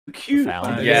cute.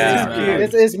 Yeah,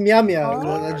 it's Mia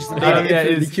Mia. She's for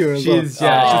the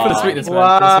sweetness,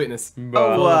 man. For the sweetness.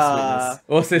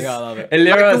 What's this? Yeah, I love it.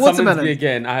 Elira summons me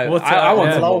again. I want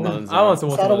some watermelons. I want some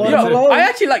watermelons. Yo, I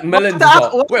actually like melons as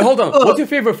well. Wait, hold on. What's your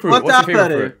favorite fruit? What's your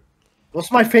favorite fruit?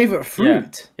 What's my favorite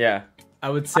fruit? Yeah. I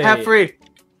would say. I have 3.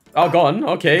 Oh, go on.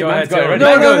 Okay, go ahead.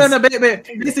 No.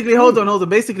 Basically, hold on.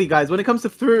 Basically, guys, when it comes to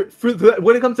fruit,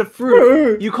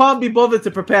 you can't be bothered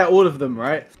to prepare all of them,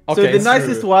 right? Okay, so the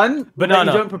nicest one that you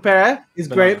don't prepare is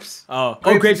grapes.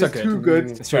 Grapes are good. Too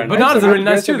good. Bananas are really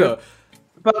nice too, though.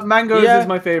 But mangoes is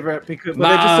my favorite because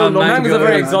they're just so long. Mangoes are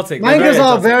very exotic. Mangoes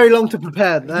are very long to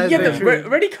prepare. You get them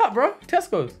ready cut, bro.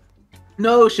 Tesco's.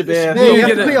 No, Shabir.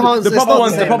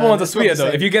 The proper ones are sweeter though.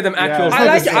 If you get them actual,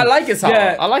 I like it sour.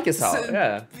 I like it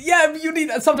sour. Yeah, you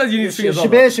need sometimes you need sweet as well.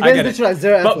 Shabir's literally like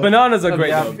 0 effort. But bananas are great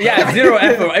though. Yeah, 0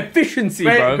 effort, efficiency,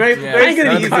 bro. I ain't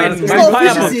gonna eat It's not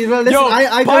efficiency, bro. Listen,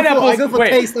 I go for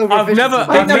taste over efficiency.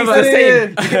 I've never the same.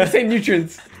 You get the same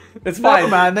nutrients. It's fine,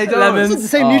 man. They don't. It's not the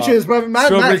same nutrients, bro.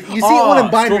 Man, you see it all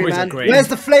in binary, man. Where's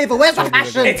the flavor? Where's the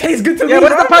passion? It tastes good to me. Where's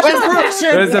the passion?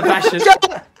 Where's the passion?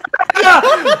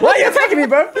 Why are you attacking me,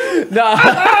 bro? No,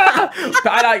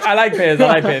 I like pears.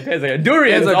 Pears are good.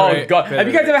 Durians. Oh god, have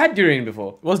you guys ever had durian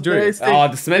before? What's durian? Oh,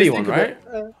 the smelly one, right?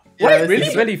 Yeah, really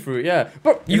smelly fruit. Yeah,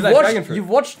 bro. You've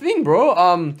watched thing, bro.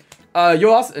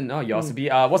 What's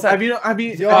that? Have you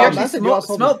actually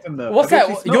smelled them though? What's that?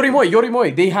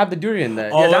 Yorimoy. They have the durian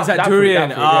there. Oh, that's that durian.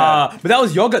 But that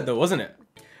was yogurt though, wasn't it?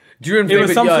 Durian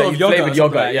flavored, some sort of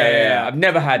yogurt. Yeah. I've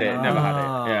never had it.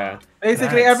 Yeah.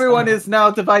 Basically, everyone is now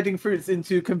dividing fruits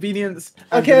into convenience.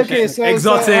 Okay. So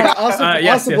exotic.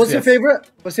 What's your favorite?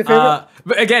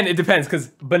 But again, it depends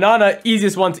because banana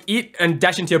easiest one to eat and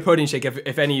dash into your protein shake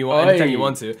if any you want, anytime you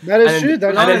want to. That is true. And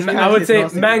then I would say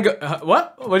mango.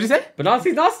 What? What did you say? Banana's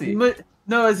nasty.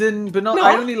 No, as in banana. No.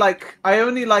 I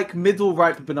only like middle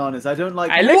ripe bananas. I don't like.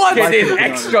 I look at this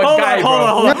extra guy, bro.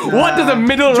 Hold on. What does a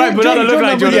middle ripe banana look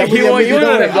like, Jordan? I get what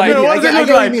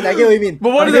you mean.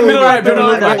 But what does a middle ripe banana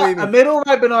look like? A middle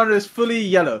ripe banana is fully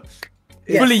yellow.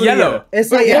 Fully yellow.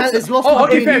 It's like it's lost.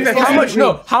 Okay, fair. How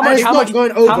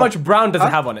much brown does it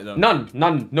have on it though? None.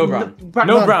 No brown.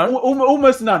 No brown.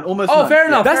 Almost none. Oh, fair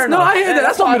enough. I hear that.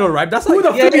 That's not middle ripe. That's who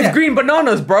the fuck eats green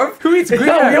bananas, bro? Who eats green?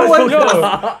 Those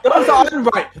are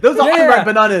unripe. Those are unripe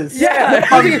bananas. Yeah.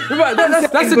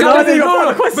 That's the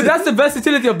but that's the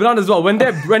versatility of bananas as well. When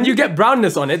you get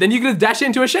brownness on it, then you can dash it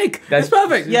into a shake. That's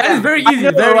perfect. Yeah, it's very easy.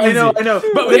 I know.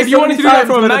 But if you wanted to do that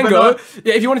for a mango,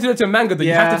 then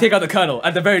you have to take out the kernel.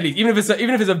 At the very least, even if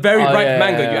it's a very ripe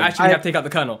mango, you actually have to take out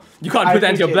the kernel. You can't put that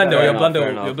into your blender, or your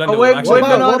blender will actually.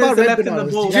 What about red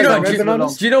bananas?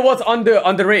 Do you know what's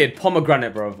underrated?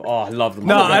 Pomegranate, bro. Oh, I love them.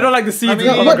 No, I don't like the seeds.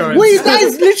 Wait, that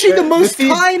is literally the most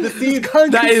time.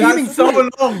 That is so long.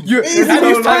 Have you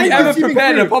ever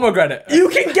prepared a pomegranate? You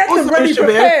can get them ready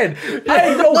prepared.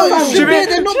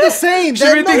 They're not the same.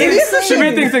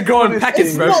 Shabir thinks they grow in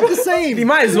packets, bro. It's not the same. You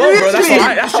might as well, bro.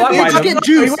 That's how I buy them.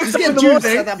 Just get juice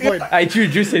at that point.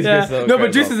 Juice is good though. No,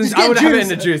 but juice isn't. I would have it in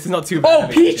the juice. It's not too bad. Oh,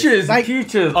 peaches!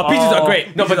 Peaches! Oh, peaches are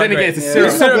great. No, but then again, it's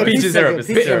syrup. Syrup, Peaches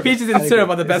syrup. Peaches and syrup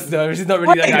are the best though. Which is not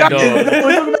really that good.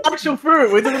 We're talking about actual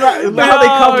fruit. We're talking about how they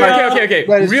come. Okay.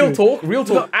 Real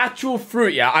talk. Actual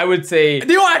fruit, yeah, I would say.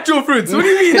 They're all actual fruits. What do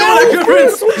you mean? They're all actual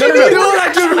fruits. They're all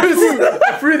actual fruits.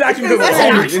 Fruit actually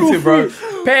goes into, bro.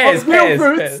 Pears.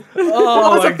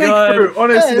 Oh my god.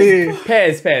 Honestly.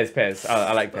 Pears.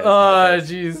 I like pears. Oh,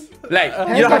 jeez. Like,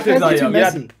 you don't have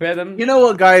to prepare them. You know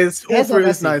what, guys? All fruit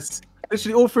is nice.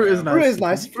 Literally, all fruit is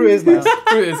nice. Fruit is nice.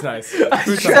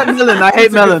 Except melon. I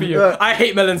hate melon. I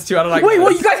hate melons too. I don't like. Wait,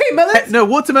 what? You guys hate melons? No,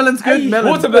 watermelon's good.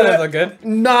 Watermelons are good.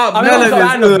 Nah, I'm not a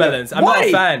fan of melons. I'm not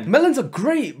a fan. Melons are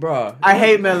great, bro. I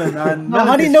hate melon, man. No,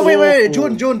 honey. No, wait.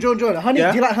 Jordan. Honey,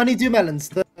 do you like honeydew melons?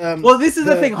 Well, this is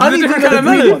the thing. Honeydew are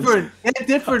different. They're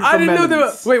different. I didn't know they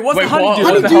were. Wait, what's the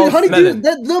honeydew?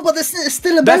 No, but it's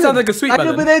still a melon. That sounds like a sweet melon.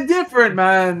 I know, but they're different,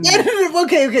 man.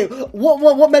 Okay.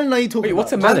 What melon are you talking about?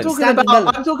 What's a melon?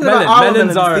 I'm talking about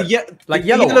melons are like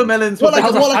yellow melons. They're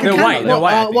white.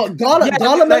 What?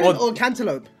 Gala melon or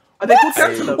cantaloupe? Are they called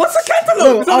cantaloupe? What's a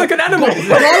cantaloupe? It's not like an animal.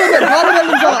 Gala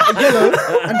melons are yellow,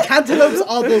 and cantaloupes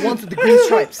are the ones with the green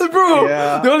stripes. Bro,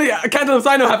 the only cantaloupes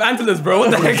I know have antlers, bro.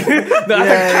 What the heck?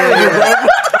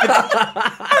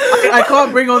 I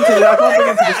can't bring onto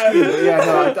the screen. Yeah,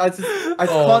 no, I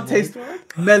can't taste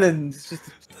melons.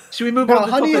 Should we move on?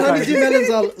 Honeydew melons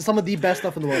are some of the best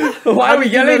stuff in the world. Why are we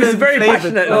yelling? It's very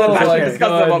passionate.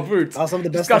 Discussion about fruits. Are some of the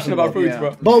best discussion about fruits,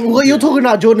 bro. But what you're talking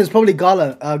about, Jordan, is probably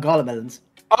gala melons.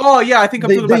 Oh yeah, I think I'm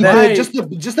talking about that.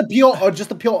 Just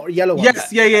the pure yellow ones.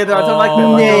 Yes, yeah. I don't like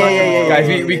them. Yeah.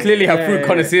 Guys, we clearly have fruit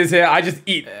connoisseurs here. I just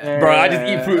eat, bro. I just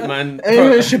eat fruit, man.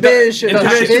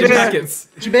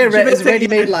 Shabir is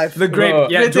ready-made life. The grape.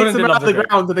 Yeah, it takes them out of the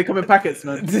ground and they come in packets,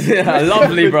 man. Yeah,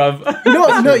 lovely, bro.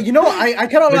 You know what? I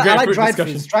cannot lie. I like dried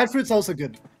discussion. fruits. Dried fruits are also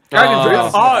good.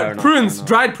 Prunes.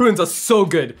 Dried prunes are so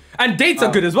good, and dates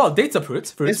are good as well. Dates are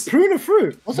fruits. Is prune a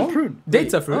fruit? What's a prune?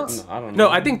 Dates are fruits. I don't know.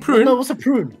 No, I think prune. No, what's a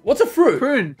prune? What's a fruit?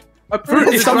 Prune. A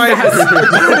Fruit is something that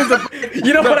has.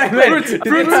 You know what I meant?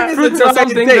 Fruits are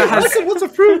something that has. What's a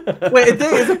fruit? Wait, a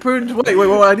date is a prune. Wait.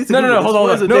 I need to. No. Hold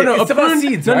on. No. It's about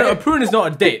seeds, No, right? a prune is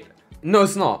not a date. No,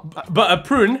 it's not. But a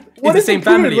prune What is is the a same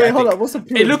prune? family. Wait, I hold think. on, what's a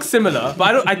prune? It looks similar,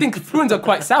 but I think prunes are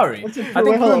quite soury. What's a prune? I think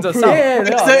Wait, hold prunes on, are prune. sour.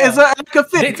 Yeah, Is that like a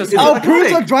fig? Dates are Is it sour. Oh, like a prunes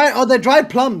fig? are dried. Oh, they're dried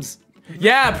plums.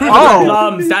 Yeah, prunes Oh. are like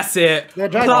plums. That's it. They're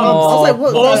dried plums. I was like,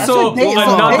 what? Also, Date is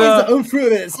another- the own fruit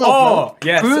of itself. Oh,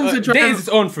 yes. Prunes are Date dried- is its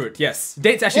own fruit. Yes,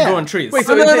 dates actually Yeah. grow on trees. Wait,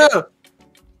 No.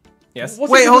 Yes.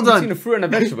 What's Wait, the hold difference on. between a fruit and a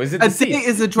vegetable? Is it A the seed? date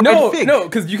is a dried fig. No,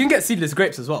 because you can get seedless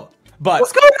grapes as well. But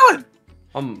What's going on?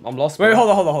 I'm lost. wait, bro.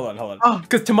 hold on. Oh.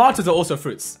 Because tomatoes are also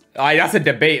fruits. Aye, that's a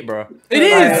debate, bro. It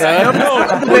is. No.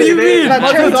 What do you mean?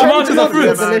 Like, cherry Tomatoes are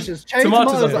fruits. delicious. Cherry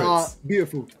Tomatoes are tomatoes are fruits.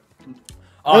 beautiful.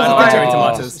 Oh, I don't are like cherry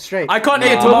fine. tomatoes. Straight. I can't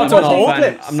eat a I'm tomato not a whole.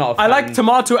 fan. I'm not a fan. I like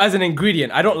tomato as an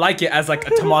ingredient. I don't like it as like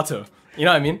a tomato. You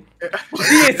know what I mean?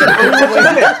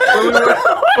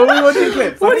 Are we watching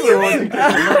clips? What do you mean?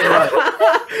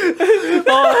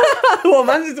 Well,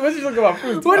 man, just talking about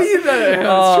fruit. What do you think?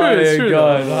 Oh, It's true.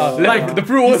 God. though. Like the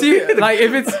fruit was See, like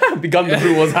if it's begun. The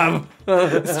fruit was ham.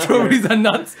 strawberries and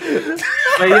nuts.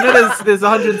 Like, you know, there's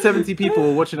 170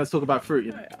 people watching us talk about fruit.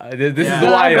 You know? This Yeah. is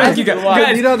why. Thank you,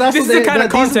 guys. You know, that's This what is the kind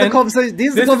of these are the content. conversations.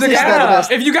 These are the This is the conversations that are the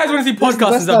best. If you guys want to see is the podcasts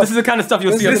and best stuff, this is stuff. the kind of stuff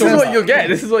you'll see us This This talk is about. what you get.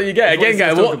 This is what you get. Again, what guys.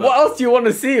 he's What talking else do you want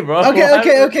to see, bro?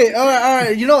 Okay. All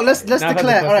right. You know, let's Now I've had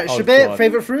declare. the All right, first- oh, Shabir, God.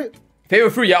 favorite fruit.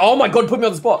 Favorite fruit? Yeah. Oh my God, put me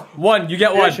on the spot. One, you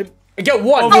get one. Get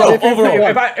one. Overall, No. overall,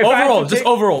 If I had to overall, just take-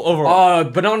 overall.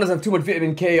 Bananas have too much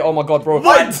vitamin K. Oh my God, bro.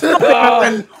 I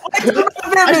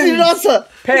need an answer.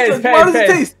 Pears. How does it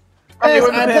taste? Pears,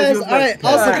 Okay, pears. All right,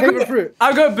 answer favorite fruit.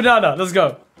 I'll go banana. Let's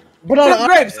go. Banana.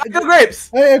 Grapes. Grapes.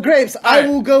 Grapes. I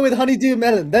will go with honeydew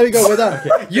melon. There we go. We're done.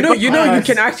 You know, you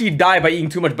can actually die by eating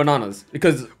too much bananas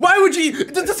because Why would you?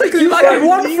 Just like you like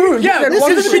one fruit. Yeah, This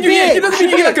one is doesn't mean you shit. eat. It doesn't mean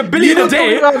you eat like a billion a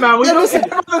day. Man, we Yeah, don't listen.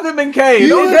 care about vitamin K. You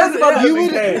No one would- cares about you vitamin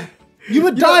would- K. You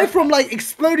would die from like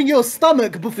exploding your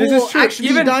stomach before This is true. actually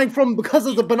Even- dying from because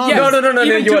of the banana. Yeah, No.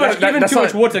 Even you too are- much- that- even that's too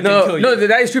much not- water can no, kill you. No,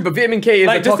 that is true. But vitamin K is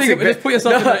Like the just toxic. just put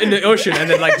yourself in the ocean and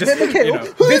then like just Okay, you know.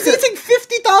 who's eating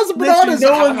 50,000 bananas?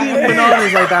 No one's eating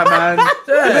bananas like that, man.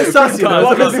 It's sus, you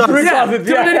know. It's a bit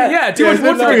sus. Yeah, too much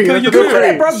water can free, kill you it's a bit too.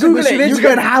 free. Bro, Google it. You're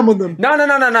going ham on them.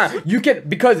 No. You can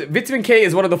because vitamin K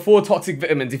is one of the 4 toxic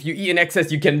vitamins. If you eat in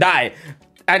excess, you can die.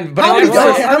 And How many,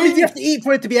 bananas. how many do you have to eat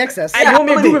for it to be excess? Hey, you want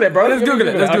me to Google it, bro? Let's Google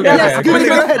it. Let's Okay, Google it. okay, Yes, okay. Google it.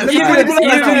 Go ahead. Let's Even Google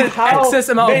it. even excess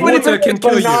amount of water can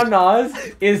kill you. Bananas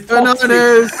is toxic.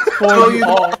 Bananas. Oh,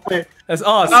 you That's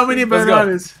us. How many Let's go.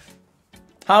 bananas?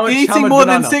 How much? how Eating much more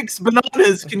banana? than 6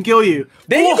 bananas can kill you.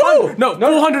 There you go. No,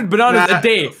 400 bananas Nah, a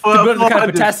day to for- build the kind of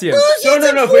 400. potassium.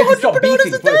 No. Wait, to stop 400 bananas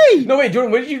beating. a day. No, wait,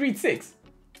 Jordan, where did you read 6?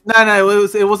 No,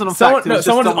 it wasn't on fact.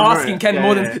 Someone is asking Ken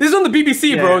more than. This is on the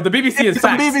BBC, bro. The BBC is It's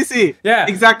on facts. BBC. Yeah,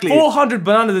 Exactly. 400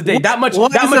 bananas a day. That much.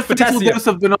 What That is much a physical potassium. dose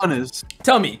of bananas?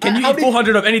 Tell me, can you How eat many-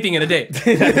 400 of anything in a day?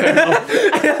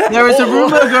 There is a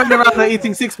rumor going around that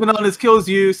eating 6 bananas kills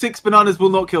you. 6 bananas will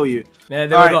not kill you. Yeah,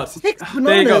 there All we right. go. 6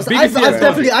 There you go. bananas.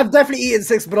 BBC I've definitely eaten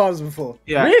 6 bananas before.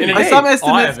 Yeah. Really? In a By day? some Oh, I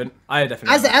estimates, haven't. I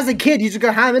definitely. As a kid, you just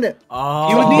go ham in it. you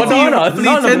would need to eat Bananas? roughly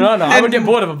Banana, 10 banana. I would get 10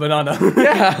 bored of a banana.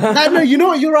 No, you know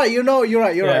what? You're right. You're right.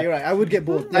 You're Yeah. right. I would get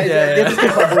bored. They're Yeah. just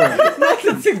quite boring.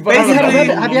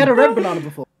 Basically- Have you had a red banana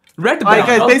before? Red Alright,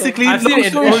 banana. guys, basically, I've seen long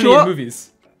it story only short- in movies.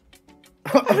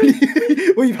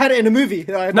 Well, you've had it in a movie.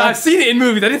 No, I've seen it in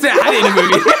movies. I didn't say I had it in a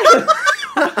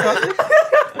movie.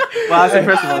 Wow, that's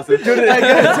impressive.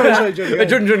 Sorry.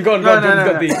 Jordan, go on. No. Jordan's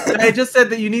got these. They just said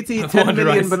that you need to eat 10 400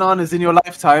 million rice. bananas in your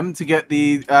lifetime to get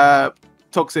the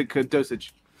toxic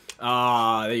dosage.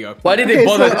 Ah, there you go. Why did they Okay,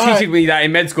 bother so, teaching me that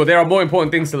in med school? There are more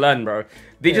important things to learn, bro.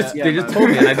 They just told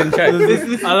me and I didn't check.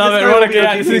 I love it, Ronica.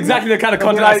 Yeah, this is exactly the kind of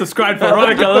content I subscribe for.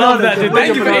 Ronica, I love that, dude.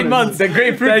 Thank you for 8 months. The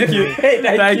great fruit. Thank you.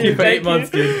 Thank you for 8 months,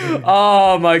 dude.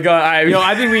 Oh my god. Yo,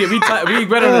 I think we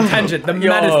went on a tangent. The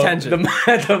maddest tangent. The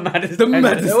maddest The tangent.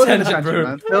 maddest There wasn't a tangent, tangent, bro.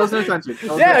 man. There was no tangent.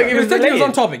 Yeah, It was technically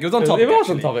on topic. It was on topic. It was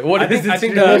on actually. topic. What I is think, this? I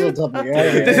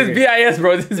think This is VIS,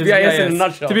 bro. This is VIS in a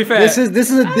nutshell. To be fair, This is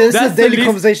a That's the daily least-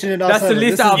 conversation in our that's the server.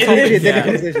 least This out is of totally a topic. daily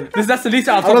conversation. that's the least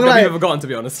out of I'm not topic that gonna we've lie. ever gotten, to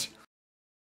be honest.